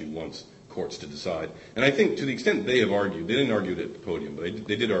it actually wants courts to decide. And I think to the extent they have argued, they didn't argue it at the podium, but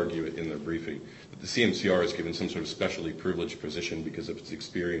they did argue it in their briefing, that the CMCR is given some sort of specially privileged position because of its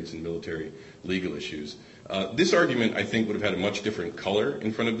experience in military legal issues. This argument, I think, would have had a much different color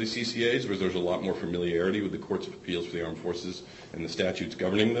in front of the CCAs, where there's a lot more familiarity with the Courts of Appeals for the Armed Forces and the statutes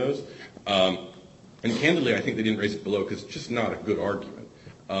governing those. And candidly, I think they didn't raise it below because it's just not a good argument.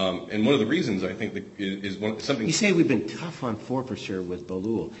 And one of the reasons, I think, is something... You say we've been tough on forfeiture with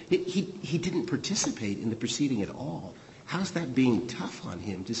Balul. He didn't participate in the proceeding at all. How's that being tough on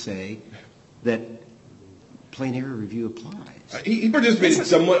him to say that plain error review applies? He participated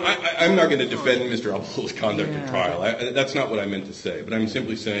somewhat. I'm not going to defend Mr. Abdul's conduct at trial. That's not what I meant to say. But I'm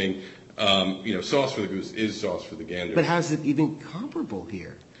simply saying, sauce for the goose is sauce for the gander. But how's it even comparable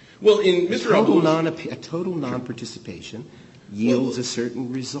here? Well, in Mr. Abdul's... A total non-participation yields a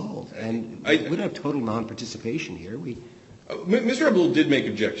certain result. And we don't have total non-participation here. Mr. Abdul did make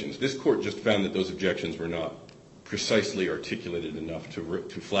objections. This court just found that those objections were not precisely articulated enough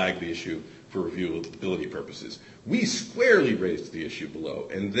to flag the issue for reviewability purposes. We squarely raised the issue below,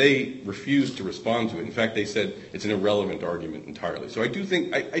 and they refused to respond to it. In fact, they said it's an irrelevant argument entirely. So I do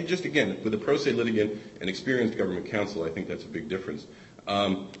think, again, with a pro se litigant and experienced government counsel, I think that's a big difference.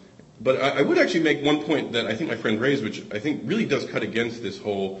 But I would actually make one point that I think my friend raised, which I think really does cut against this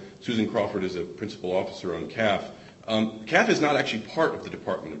whole Susan Crawford as a principal officer on CAF. CAF is not actually part of the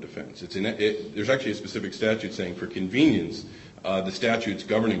Department of Defense. There's actually a specific statute saying for convenience, the statutes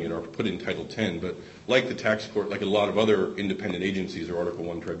governing it are put in Title X. But like the tax court, like a lot of other independent agencies or Article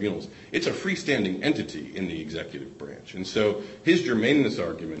I tribunals, it's a freestanding entity in the executive branch. And so his germaneness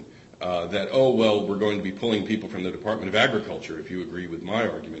argument that, we're going to be pulling people from the Department of Agriculture, if you agree with my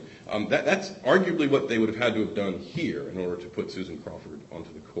argument, that's arguably what they would have had to have done here in order to put Susan Crawford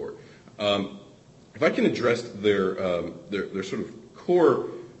onto the court. If I can address their sort of core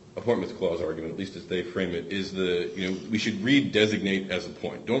appointments clause argument, at least as they frame it, is we should read designate as a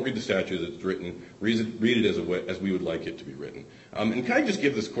point. Don't read the statute as it's written. Read it as we would like it to be written. And can I just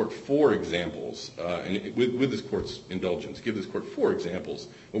give this court 4 examples, and with this court's indulgence, give this court 4 examples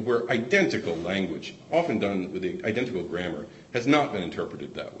of where identical language, often done with the identical grammar, has not been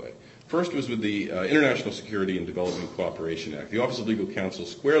interpreted that way. First was with the International Security and Development Cooperation Act. The Office of Legal Counsel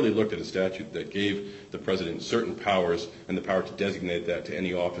squarely looked at a statute that gave the president certain powers and the power to designate that to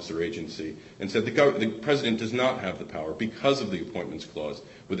any office or agency, and said the president does not have the power because of the appointments clause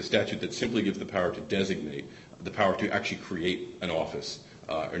with a statute that simply gives the power to designate, the power to actually create an office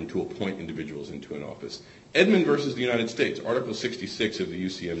and to appoint individuals into an office. Edmund versus the United States, Article 66 of the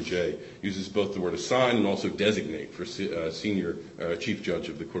UCMJ uses both the word assign and also designate for senior chief judge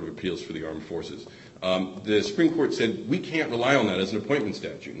of the Court of Appeals for the Armed Forces. The Supreme Court said we can't rely on that as an appointment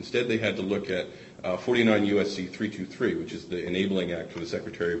statute. Instead, they had to look at 49 U.S.C. 323, which is the enabling act for the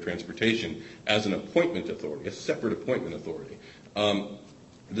Secretary of Transportation, as an appointment authority, a separate appointment authority.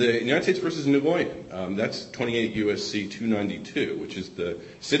 The United States versus Nguyen, that's 28 U.S.C. 292, which is the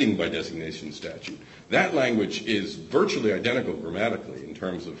sitting by designation statute. That language is virtually identical grammatically in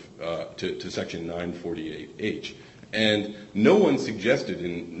terms of to Section 948H. And no one suggested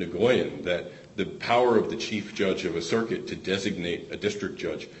in Nguyen that the power of the chief judge of a circuit to designate a district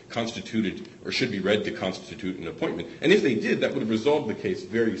judge constituted or should be read to constitute an appointment. And if they did, that would have resolved the case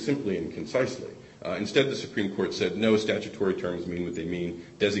very simply and concisely. Instead, the Supreme Court said, no, statutory terms mean what they mean.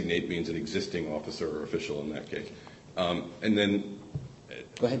 Designate means an existing officer or official in that case. And then...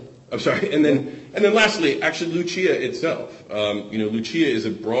 Go ahead. I'm sorry. And then lastly, actually, Lucia itself. Lucia is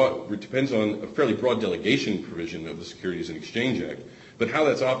depends on a fairly broad delegation provision of the Securities and Exchange Act. But how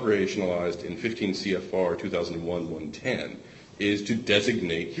that's operationalized in 15 CFR 2001-110 is to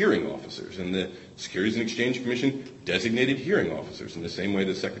designate hearing officers. And the Securities and Exchange Commission designated hearing officers in the same way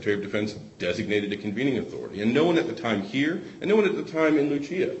the Secretary of Defense designated a convening authority. And no one at the time here, and no one at the time in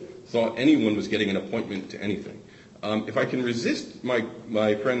Lucia, thought anyone was getting an appointment to anything. If I can resist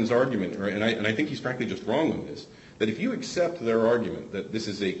my friend's argument, and I think he's frankly just wrong on this, that if you accept their argument that this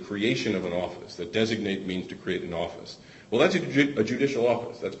is a creation of an office, that designate means to create an office, well, that's a judicial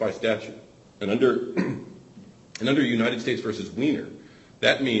office. That's by statute. And under United States versus Wiener,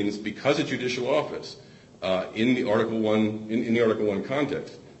 that means because a judicial office in the Article 1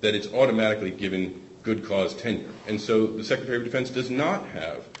 context, that it's automatically given good cause tenure. And so the Secretary of Defense does not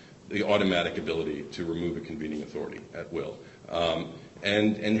have the automatic ability to remove a convening authority at will,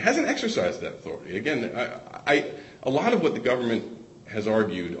 and hasn't exercised that authority. Again, a lot of what the government has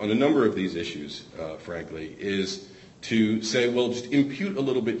argued on a number of these issues, frankly, is to say, well, just impute a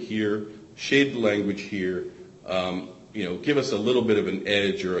little bit here, shade the language here, give us a little bit of an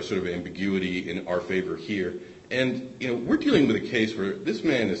edge or a sort of ambiguity in our favor here. And, we're dealing with a case where this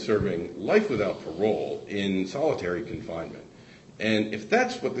man is serving life without parole in solitary confinement. And if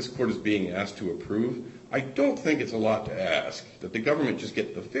that's what this court is being asked to approve, I don't think it's a lot to ask that the government just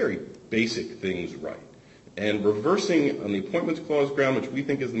get the very basic things right. And reversing on the Appointments Clause ground, which we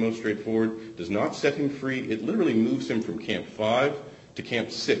think is the most straightforward, does not set him free. It literally moves him from Camp 5 to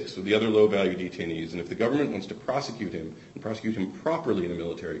Camp 6 with the other low-value detainees. And if the government wants to prosecute him and prosecute him properly in a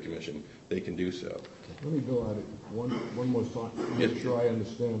military commission, they can do so. Let me go at it one more time to make sure I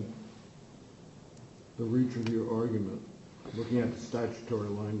understand the reach of your argument. Looking at the statutory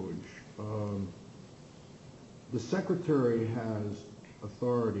language, the Secretary has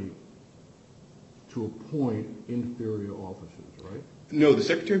authority to appoint inferior officers, right? No, the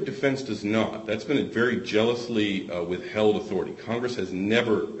Secretary of Defense does not. That's been a very jealously withheld authority. Congress has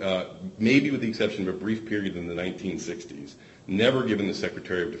never, maybe with the exception of a brief period in the 1960s, never given the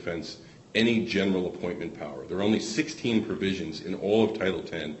Secretary of Defense any general appointment power. There are only 16 provisions in all of Title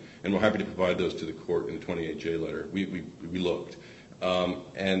X, and we're happy to provide those to the court in the 28J letter. We looked.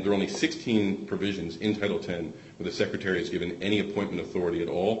 And there are only 16 provisions in Title X where the Secretary has given any appointment authority at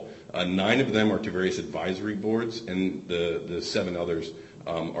all. 9 of them are to various advisory boards, and the 7 others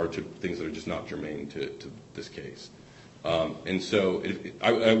are to things that are just not germane to this case. And so,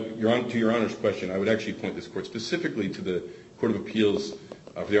 to Your Honor's question, I would actually point this court specifically to the Court of Appeals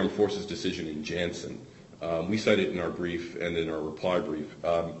for the Armed Forces decision in Jansen. We cite it in our brief and in our reply brief.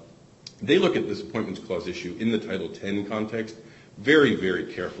 They look at this Appointments Clause issue in the Title X context very,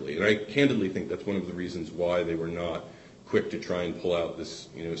 very carefully. And I candidly think that's one of the reasons why they were not quick to try and pull out this,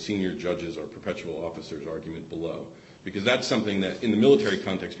 senior judges or perpetual officers argument below. Because that's something that in the military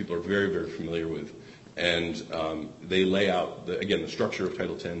context people are very, very familiar with. And they lay out, the structure of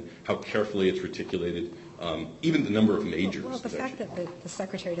Title X, how carefully it's reticulated, even the number of majors. Well, the fact that the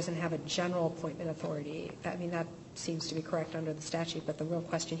Secretary doesn't have a general appointment authority, that seems to be correct under the statute, but the real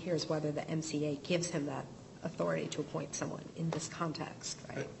question here is whether the MCA gives him that authority to appoint someone in this context,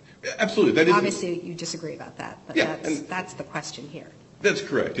 right? Absolutely. Obviously, you disagree about that, but that's the question here. That's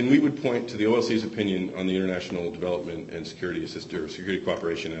correct. And we would point to the OLC's opinion on the International Development and Security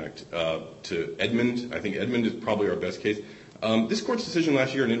Cooperation Act to Edmund. I think Edmund is probably our best case. This court's decision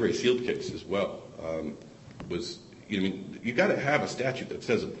last year in In re Sealed case as well was, you've got to have a statute that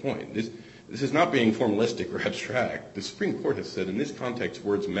says appoint. This is not being formalistic or abstract. The Supreme Court has said in this context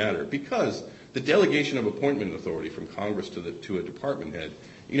words matter because the delegation of appointment authority from Congress to a department head,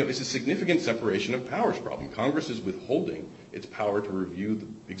 is a significant separation of powers problem. Congress is withholding its power to review the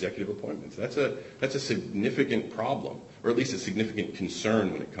executive appointments. That's a significant problem, or at least a significant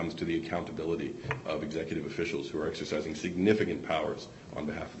concern when it comes to the accountability of executive officials who are exercising significant powers on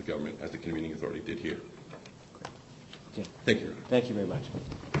behalf of the government, as the convening authority did here. Okay. Thank you, Your Honor. Thank you very much.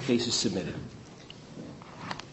 The case is submitted.